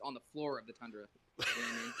around just on the floor of the Tundra. You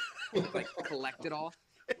know what I mean? Like collect it all.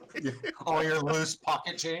 All your loose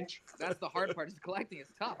pocket change. That's the hard part. Is collecting is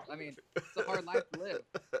tough. I mean, it's a hard life to live.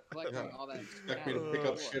 Collecting all that. Expect me to pick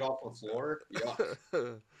up shit off the floor? Yeah.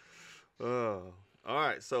 Oh. All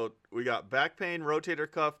right, so we got back pain, rotator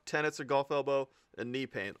cuff, tennis or golf elbow, and knee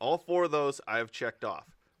pain. All 4 of those I have checked off.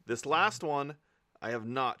 This last one I have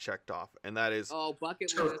not checked off, and that is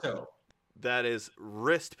Bucket list. that is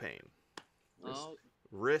wrist pain. Oh,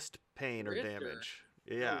 Wrist pain or Wrister. damage.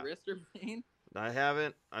 Yeah. wrist or pain? I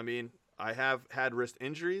haven't. I mean, I have had wrist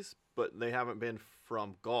injuries, but they haven't been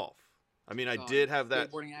from golf. I mean, I did have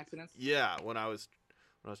that. Skateboarding accidents. Yeah, when I was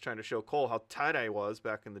trying to show Cole how tight I was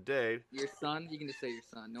back in the day. Your son. You can just say your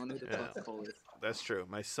son. No one knows who the fuck Cole is. That's true.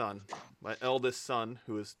 My son, my eldest son,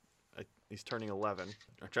 he's turning 11.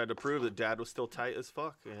 I tried to prove that Dad was still tight as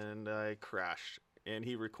fuck, and I crashed. And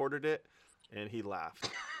he recorded it, and he laughed.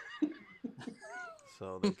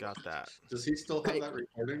 So they got that. Does he still have that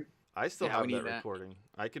recording? I still Yeah, have we that need that. recording.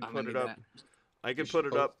 I could I'm put gonna it need up. that. I could You put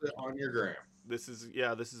should it up. post it on your gram. This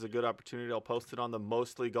is a good opportunity. I'll post it on the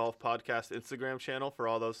Mostly Golf Podcast Instagram channel for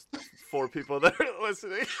all those 4 people that are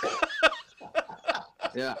listening.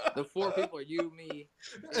 Yeah, the 4 people are you, me,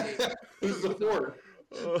 and Abe. Who's the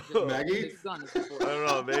 4? Maggie? His son is the 4th. I don't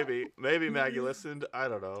know. Maybe Maggie listened. I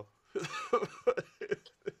don't know.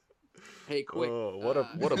 Hey, quick. Oh, what a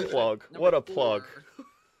plug! number What a plug!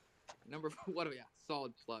 4. What do we got?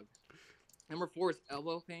 solid plug. Number 4 is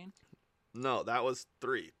elbow pain. No, that was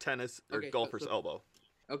 3. Tennis or Okay, golfer's elbow.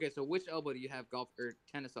 Okay, so which elbow do you have golf or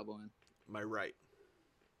tennis elbow in? My right.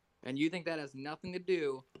 And you think that has nothing to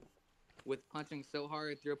do with punching so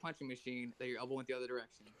hard through a punching machine that your elbow went the other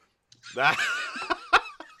direction? That.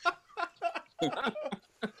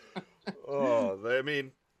 Oh, I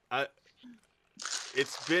mean,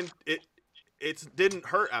 it didn't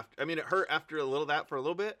hurt after. I mean, it hurt after a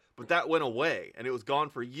little bit, but that went away and it was gone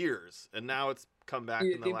for years, and now it's come back.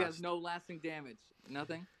 You in the think last. there's no lasting damage?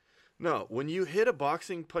 Nothing. No, when you hit a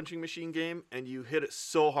boxing punching machine game and you hit it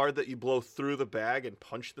so hard that you blow through the bag and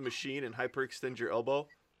punch the machine and hyperextend your elbow,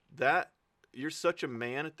 that you're such a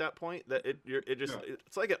man at that point that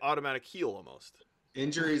it's like an automatic heal almost.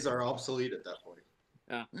 Injuries are obsolete at that point.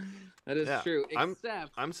 Yeah, that is true.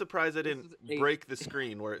 Except I'm surprised I didn't break the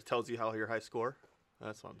screen where it tells you how your high score.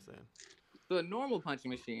 That's what I'm saying. So a normal punching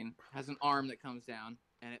machine has an arm that comes down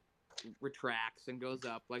and it retracts and goes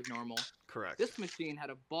up like normal. Correct. This machine had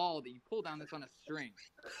a ball that you pull down that's on a string.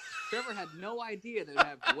 Trevor had no idea that it would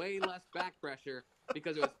have way less back pressure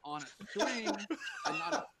because it was on a string and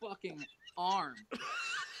not a fucking arm.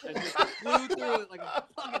 And just flew through it like a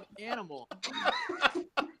fucking animal.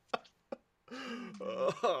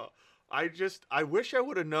 I wish I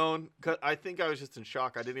would have known, cause I think I was just in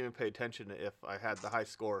shock. I didn't even pay attention to if I had the high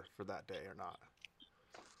score for that day or not.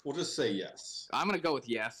 We'll just say yes. I'm gonna go with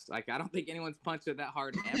yes. Like, I don't think anyone's punched it that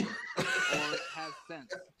hard ever, or has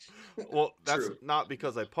since. Well, that's True. not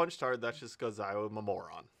because I punched hard. That's just because I'm a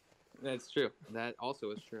moron. That's true. That also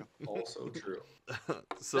is true. Also true.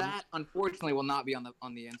 So that unfortunately will not be on the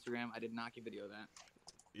Instagram. I did not get video of that.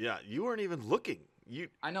 yeah, you weren't even looking.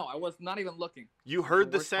 I know. I was not even looking. You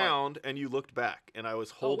heard the worst part. sound and you looked back, and I was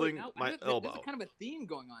holding my elbow. There's kind of a theme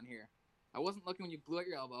going on here. I wasn't looking when you blew out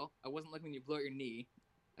your elbow. I wasn't looking when you blew out your knee.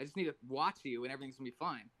 I just need to watch you, and everything's gonna be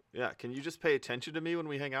fine. Yeah, can you just pay attention to me when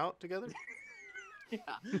we hang out together? Yeah,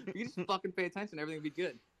 you just fucking pay attention. Everything will be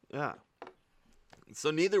good. Yeah. So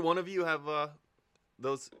neither one of you have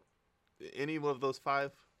any of those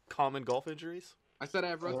 5 common golf injuries? I said I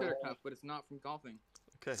have rotator cuff, but it's not from golfing.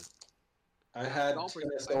 Okay. I had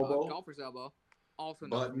tennis elbow, golfer's elbow, also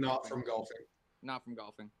but not from golfing. Not from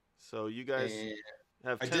golfing. So you guys And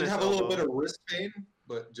have I tennis did have a little elbow. bit of wrist pain,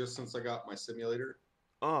 but just since I got my simulator,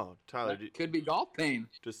 Oh, Tyler, Could be golf pain.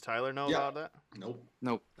 does Tyler know Yeah. about that? nope.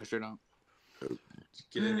 Nope, I sure don't.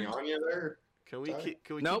 Get any on you there? Can we Sorry.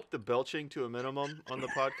 Nope. keep the belching to a minimum on the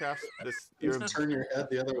podcast? You're turn your head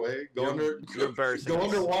the other way. you're embarrassing Go us.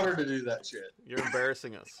 underwater to do that shit. You're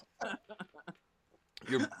embarrassing us.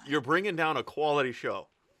 You're bringing down a quality show.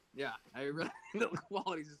 Yeah, I really the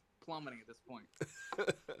quality's just plummeting at this point.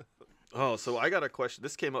 Oh, so I got a question.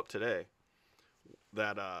 This came up today.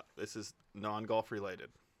 That this is non-golf related.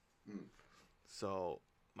 Hmm. So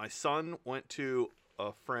my son went to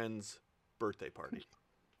a friend's birthday party.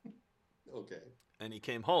 Okay. And he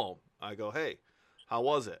came home. I go, hey, how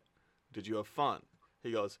was it? Did you have fun?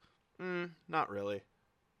 He goes, not really.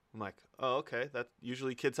 I'm like, oh, okay. That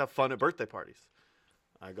usually kids have fun at birthday parties.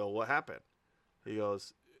 I go, what happened? He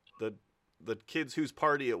goes, the kids whose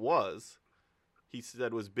party it was, he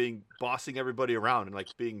said was bossing everybody around and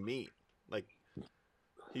like being mean. Like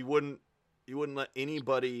he wouldn't let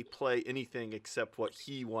anybody play anything except what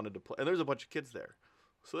he wanted to play. And there's a bunch of kids there.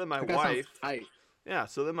 So then my wife,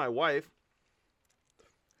 so then my wife,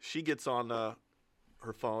 she gets on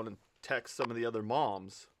her phone and texts some of the other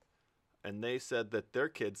moms, and they said that their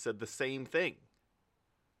kids said the same thing.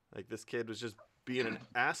 Like this kid was just being an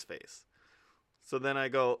ass face. So then I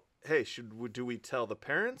go, hey, do we tell the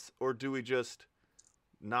parents or do we just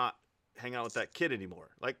not hang out with that kid anymore?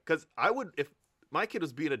 Like, because I would, if my kid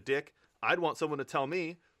was being a dick, I'd want someone to tell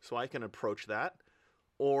me so I can approach that.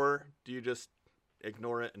 Or do you just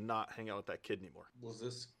ignore it and not hang out with that kid anymore? Was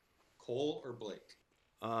this Cole or Blake?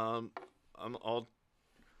 I'll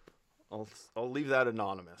leave that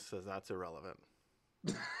anonymous as that's irrelevant.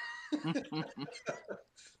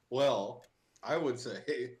 Well, I would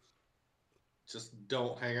say just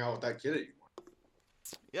don't hang out with that kid anymore.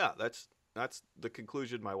 Yeah, that's the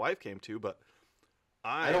conclusion my wife came to, but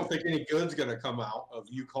I don't think any good's gonna come out of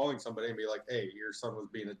you calling somebody and be like, "Hey, your son was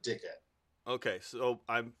being a dickhead." Okay, so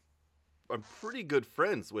I'm pretty good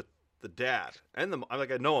friends with the dad and I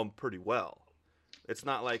know him pretty well. It's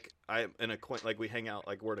not like I'm an like we hang out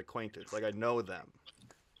like we're an acquaintance. Like I know them.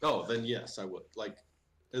 Oh, then yes, I would. Like,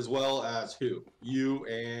 as well as who? You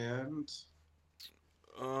and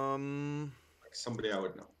like somebody I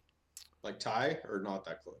would know. Like Ty, or not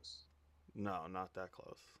that close? No, not that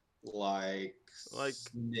close. Like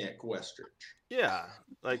Nick Westridge. Yeah,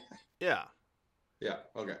 like yeah. Yeah.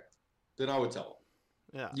 Okay. Then I would tell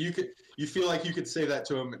Yeah. You feel like you could say that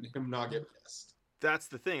to him and him not get pissed. That's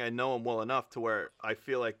the thing. I know him well enough to where I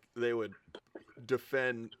feel like they would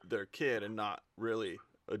defend their kid and not really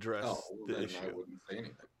address the then issue. I wouldn't say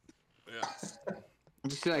anything. Yeah. I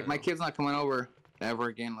just feel like my kid's not coming over ever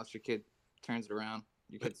again unless your kid turns it around.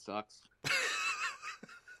 Your kid sucks.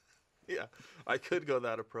 Yeah, I could go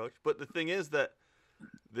that approach, but the thing is that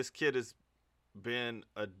this kid has been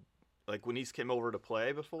like when he's came over to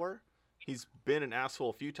play before, he's been an asshole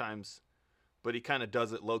a few times, but he kind of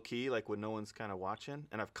does it low key, like when no one's kind of watching,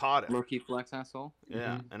 and I've caught him. Low key flex asshole.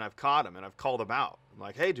 Yeah, and I've caught him and I've called him out. I'm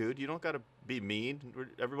like, hey, dude, you don't got to be mean.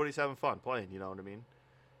 Everybody's having fun playing. You know what I mean?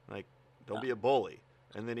 Like, don't be a bully.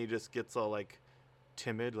 And then he just gets all like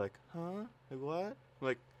timid, like, huh? Like what?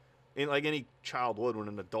 Like any child would when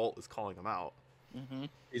an adult is calling him out. Mm-hmm.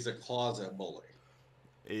 He's a closet bully.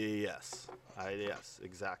 Yes. Yes,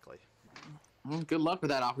 exactly. Good luck with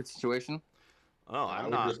that awkward situation. Oh, I'm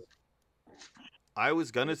not. I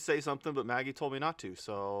was gonna say something, but Maggie told me not to.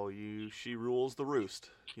 So she rules the roost.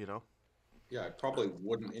 You know. Yeah, I probably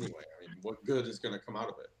wouldn't anyway. I mean, what good is going to come out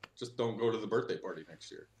of it? Just don't go to the birthday party next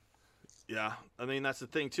year. Yeah, I mean that's the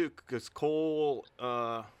thing too, because Cole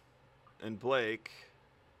and Blake,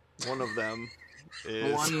 one of them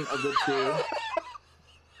is one of the two.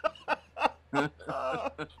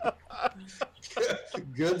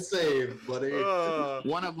 Good save, buddy.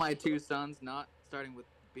 One of my two sons, not starting with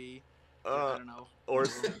B. I don't know. Or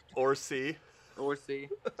C. Or C.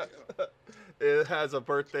 It has a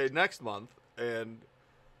birthday next month, and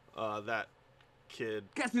that kid.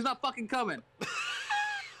 Guess who's not fucking coming?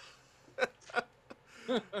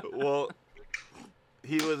 Well,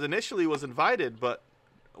 he was initially invited, but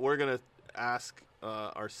we're gonna ask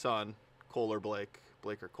our son, Cole or Blake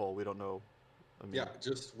or Cole. We don't know. I mean, Yeah,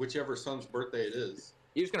 just whichever son's birthday it is.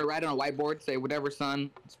 You're just gonna write on a whiteboard, say whatever son's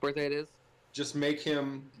birthday it is. Just make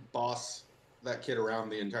him boss that kid around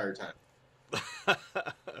the entire time.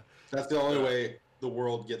 That's the only way the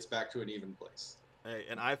world gets back to an even place. Hey,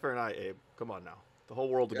 an eye for an eye, Abe. Come on now. The whole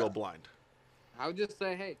world will go blind. I would just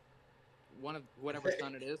say, hey, one of whatever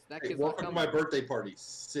son it is, that kid's welcome to not my coming. birthday party.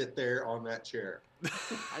 Sit there on that chair.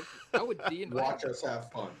 I would de-invite Watch him. us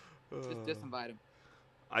have fun. Just disinvite him.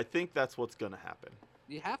 I think that's what's gonna happen.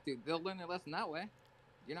 You have to. They'll learn their lesson that way.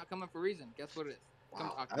 You're not coming for a reason. Guess what it is? Come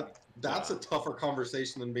Wow, talk to me. that's a tougher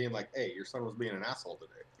conversation than being like, hey, your son was being an asshole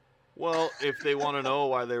today. Well, if they want to know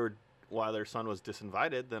why their son was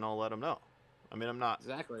disinvited, then I'll let them know. I mean, I'm not.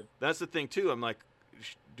 Exactly. That's the thing too. I'm like,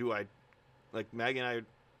 do I, like Maggie and I,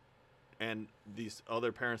 and these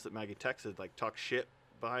other parents that Maggie texted, like talk shit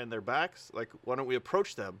behind their backs? Like, why don't we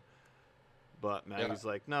approach them? But Maggie's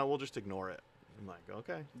like, no, we'll just ignore it. I'm like,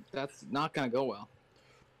 okay. That's not gonna go well.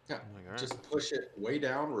 Yeah, I'm like, all right. just push it way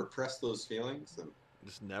down, repress those feelings, and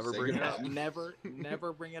Just never say bring it goodbye. up.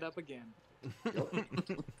 Never bring it up again.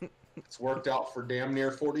 It's worked out for damn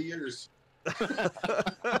near 40 years.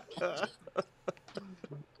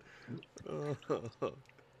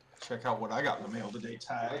 Check out what I got in the mail today,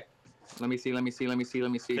 Ty. Let me see.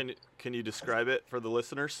 Can you describe it for the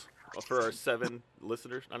listeners? For our 7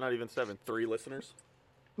 listeners? Not even 7, 3 listeners.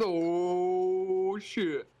 Oh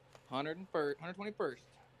shit! 121st.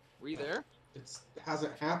 Were you there? It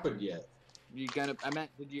hasn't happened yet. You gonna? I meant,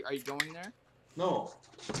 are you going there? No.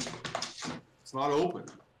 It's not open.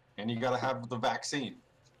 And you gotta have the vaccine.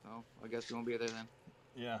 Oh, I guess you won't be there then.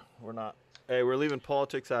 Yeah, we're not. Hey, we're leaving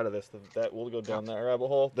politics out of this. That we'll go down that rabbit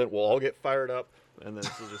hole. Then we'll all get fired up, and then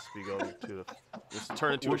this will just be going to just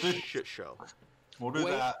turn into a shit show. We'll do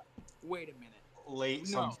Wait. that Wait a minute. late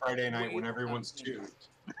No. on Friday night Wait when a everyone's minute.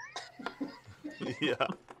 tuned. Yeah.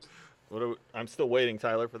 I'm still waiting,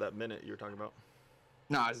 Tyler, for that minute you were talking about.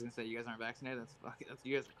 No, I was gonna say you guys aren't vaccinated. That's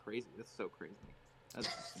you guys are crazy. That's so crazy. That's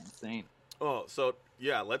just insane. Oh, so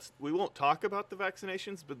yeah, we won't talk about the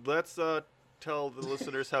vaccinations, but let's tell the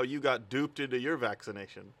listeners how you got duped into your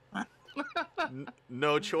vaccination.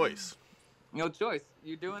 No choice. No choice.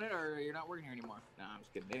 You doing it or you're not working here anymore? No, I'm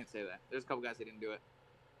just kidding. They didn't say that. There's a couple guys that didn't do it.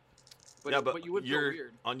 But you would feel you're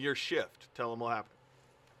weird. on your shift. Tell them what happened.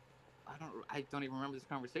 I don't even remember this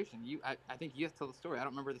conversation. I think you have to tell the story. I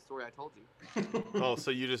don't remember the story I told you. Oh,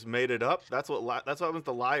 so you just made it up? That's what happens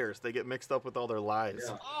to liars. They get mixed up with all their lies.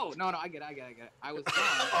 Yeah. Oh no, I get it. I was gone.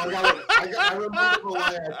 I remember the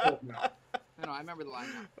lie I told now. No, I remember the lie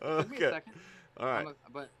now. Give me a Okay. second. All right.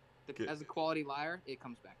 But as a quality liar, it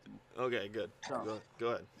comes back to me. Okay, good. So- Go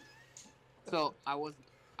ahead. So I was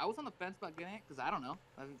on the fence about getting it because I don't know.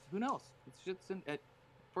 Who knows? It's just at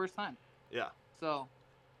first time. Yeah. So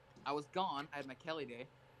I was gone. I had my Kelly day,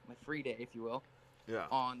 my free day, if you will, Yeah.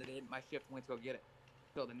 on the day my shift went to go get it.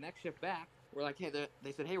 So the next shift back, we're like, hey,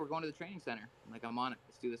 they said, hey, we're going to the training center. I'm like, I'm on it.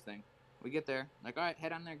 do this thing. We get there, like, all right,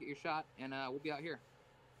 head on there, get your shot, and we'll be out here.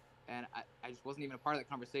 And I just wasn't even a part of that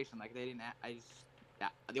conversation. Like, they didn't.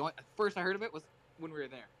 The only first I heard of it was when we were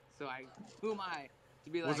there. So who am I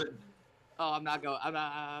to be like? Oh, I'm not going.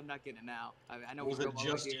 I'm not getting it now. I know. Was it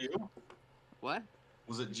just you? What?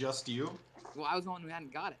 Was it just you? Well, I was the one who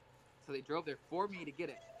hadn't got it, so they drove there for me to get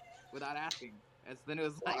it, without asking. And so then it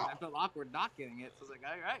was like I felt awkward not getting it. So I was like,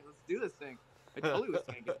 all right, let's do this thing. I totally was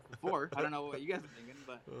gonna get it before. I don't know what you guys are thinking,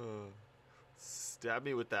 but stab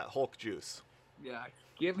me with that Hulk juice. Yeah,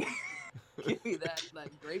 give me that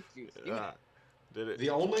grape juice. Give me that. Did it? The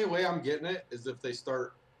only way I'm getting it is if they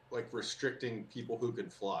start like restricting people who can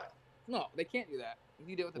fly. No, they can't do that. If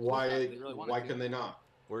you do it with the Why? they really Why can they not?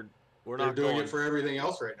 We're They're not doing going. it for everything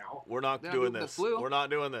else right now. We're not They're doing doing the this. flu. We're not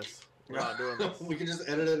doing this. We're not doing this. We can just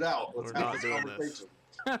edit it out. Let's We're have not this doing this.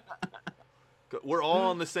 conversation. We're all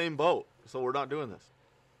on the same boat, so we're not doing this.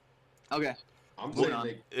 Okay. I'm Well,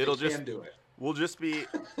 saying it'll they just- can do it. We'll just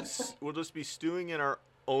be stewing in our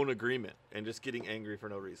own agreement and just getting angry for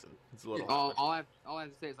no reason. It's a little. All I have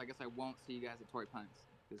to say is I guess I won't see you guys at Torrey Pines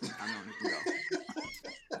because I'm the one who can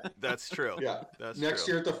go. That's true. Yeah. That's Next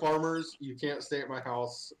true. year at the Farmers, you can't stay at my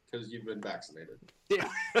house because you've been vaccinated. Yeah.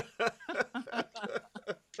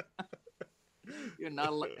 You're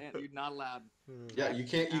not allowed. Yeah, you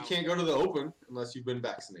can't go to the Open unless you've been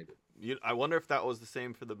vaccinated. I wonder if that was the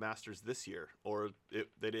same for the Masters this year, or if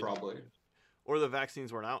they didn't. Probably. Or the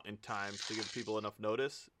vaccines weren't out in time to give people enough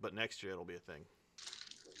notice, but next year it'll be a thing.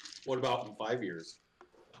 What about in 5 years?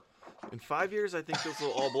 In 5 years, I think this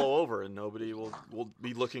will all blow over, and nobody will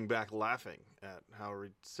be looking back laughing at how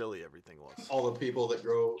silly everything was. All the people that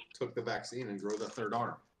took the vaccine and grow the third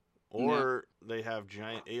arm. Or they have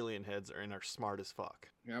giant alien heads and are smart as fuck.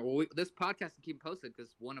 Yeah. Well, this podcast can keep posted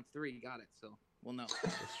because 1 of 3 got it, so we'll know.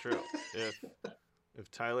 That's true.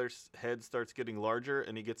 If Tyler's head starts getting larger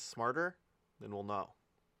and he gets smarter, then we'll know.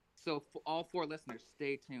 So all 4 listeners,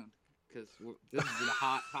 stay tuned because this is the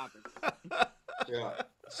hot topic. Yeah.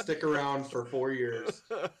 Stick around for 4 years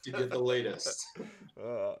to get the latest.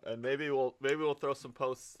 And maybe we'll throw some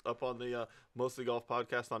posts up on the Mostly Golf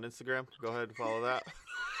podcast on Instagram. Go ahead and follow that.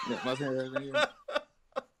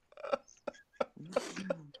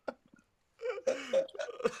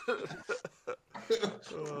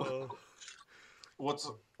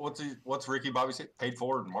 What's Ricky Bobby say? Paid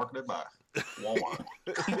for and marketed by Walmart.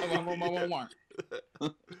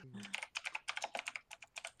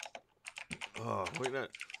 Oh, wait,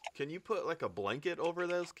 can you put like a blanket over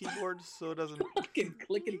those keyboards so it doesn't? Fucking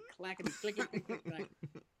clickety clackety clickety clack.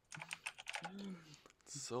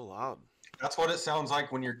 It's so loud. That's what it sounds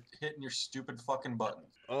like when you're hitting your stupid fucking button.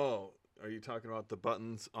 Oh, are you talking about the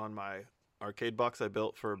buttons on my arcade box I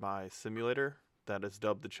built for my simulator that is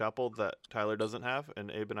dubbed the Chapel that Tyler doesn't have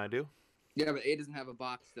and Abe and I do? Yeah, but A doesn't have a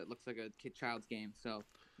box that looks like a child's game, so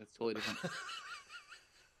that's totally different.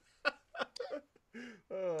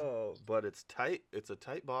 Oh, but it's tight. It's a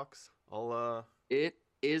tight box. It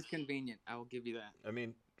is convenient. I will give you that. I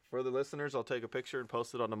mean, for the listeners, I'll take a picture and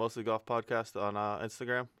post it on the Mostly Golf podcast on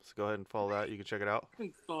Instagram. So go ahead and follow that. You can check it out.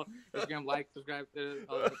 So, Instagram, subscribe to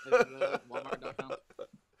Walmart.com.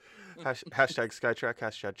 Hashtag Skytrack,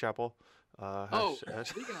 hashtag Chapel.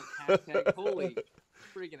 Speaking of hashtag, holy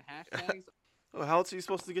freaking hashtags. Oh, how else are you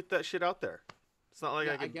supposed to get that shit out there? It's not like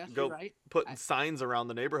Yeah, I guess can go you're right. putting signs around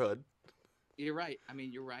the neighborhood. You're right. I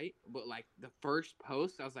mean, you're right. But like the first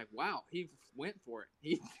post, I was like, wow, he went for it.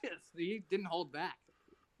 He didn't hold back.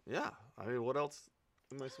 Yeah. I mean, what else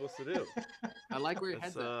am I supposed to do? I like where your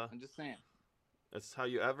head's at. I'm just saying. That's how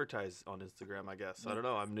you advertise on Instagram, I guess. I don't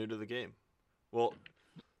know. I'm new to the game. Well,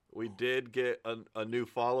 we did get a new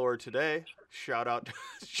follower today. Shout out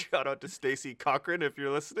to Stacy Cochran if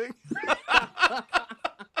you're listening.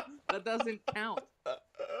 That doesn't count.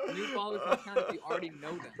 New followers don't count if you already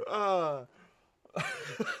know them.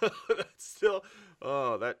 That's still.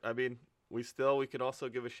 We could also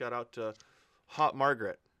give a shout out to Hot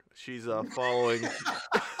Margaret. She's following.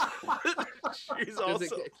 She's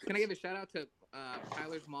also. Can I give a shout out to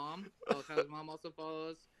Tyler's mom? Oh, Tyler's mom also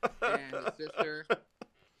follows, and his sister.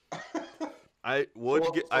 I would.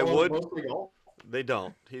 They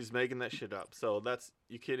don't. He's making that shit up. So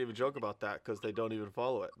you can't even joke about that because they don't even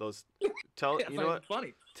follow it. You know what?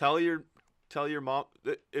 Funny. Tell your mom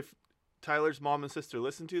if Tyler's mom and sister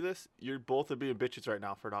listen to this, you're both are being bitches right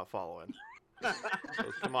now for not following. So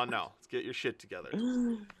come on now, let's get your shit together.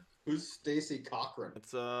 Who's Stacy Cochran?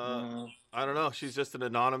 It's I don't know. She's just an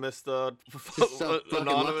anonymous Just a fucking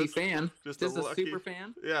lucky fan. Just a super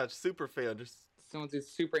fan. Yeah, super fan. Just someone who's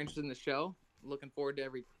super interested in the show. Looking forward to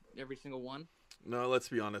every single one. No, let's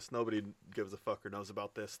be honest. Nobody gives a fuck or knows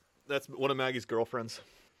about this. That's one of Maggie's girlfriends.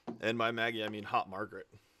 And by Maggie, I mean Hot Margaret.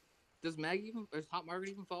 Does Hot Margaret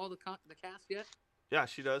even follow the cast yet? Yeah,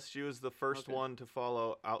 she does. She was the first Okay. one to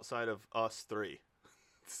follow outside of us three.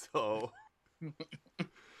 So,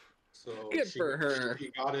 So Good for her.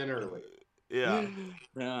 She got in early. yeah.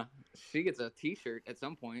 Yeah. She gets a T-shirt at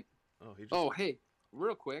some point. Oh, he just. Oh, hey,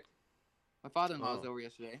 real quick. My father-in-law was Oh. over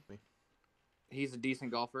yesterday. Me. He's a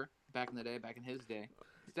decent golfer back in his day.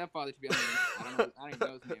 Stepfather, to be honest, I don't even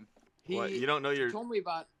know his name. He What? You don't know your told me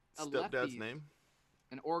about a stepdad's lefties, name?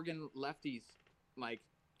 an Oregon lefties like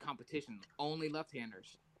competition, only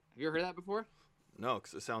left-handers. Have you ever heard that before? No,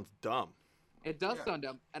 because it sounds dumb. It does Yeah. sound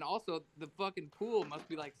dumb, and also the fucking pool must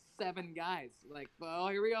be like 7 guys. Like, well,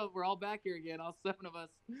 here we go, we're all back here again, all 7 of us.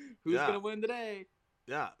 Who's Yeah. gonna win today?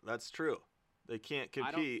 Yeah, that's true. They can't I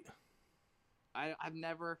don't- compete. I've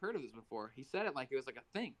never heard of this before. He said it like it was like a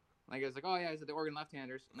thing. Like it was like, oh yeah, he's at the Oregon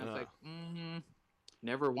left-handers, and I was Yeah. like,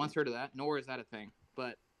 never once heard of that. Nor is that a thing.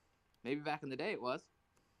 But maybe back in the day it was.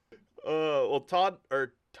 Well, Todd's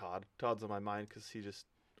on my mind because he just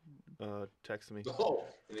texted me. Oh,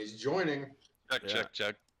 and he's joining. Check, Yeah. check,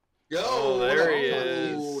 check. Yo, Oh, what there up, he Todd?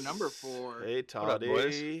 is. Oh, number 4. Hey, up, Toddy.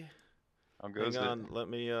 boys? How goes Hang it? on, let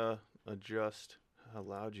me adjust how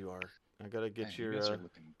loud you are. I gotta get Man, your you guys are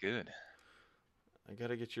looking good. I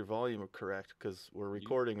gotta get your volume correct because we're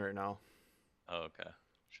recording right now. Oh, okay.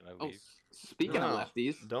 Should I Oh, leave? speaking No. of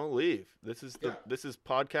lefties, Don't leave. This is Yeah. this is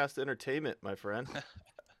podcast entertainment, my friend.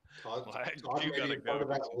 Todd, Well, I Todd do may gotta be part go. of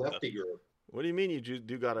that lefty group. What do you mean you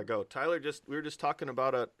do gotta go? Tyler, we were just talking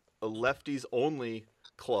about a lefties only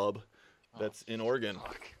club that's in Oregon.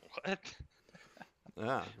 Fuck. What?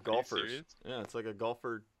 Yeah, golfers. serious? Yeah, it's like a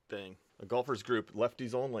golfer thing, a golfers group,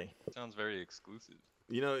 lefties only. Sounds very exclusive.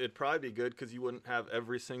 You know, it'd probably be good because you wouldn't have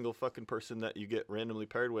every single fucking person that you get randomly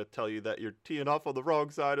paired with tell you that you're teeing off on the wrong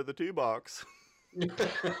side of the tee box. Okay,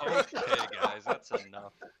 guys, that's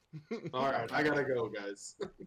enough. All right, I gotta go, guys.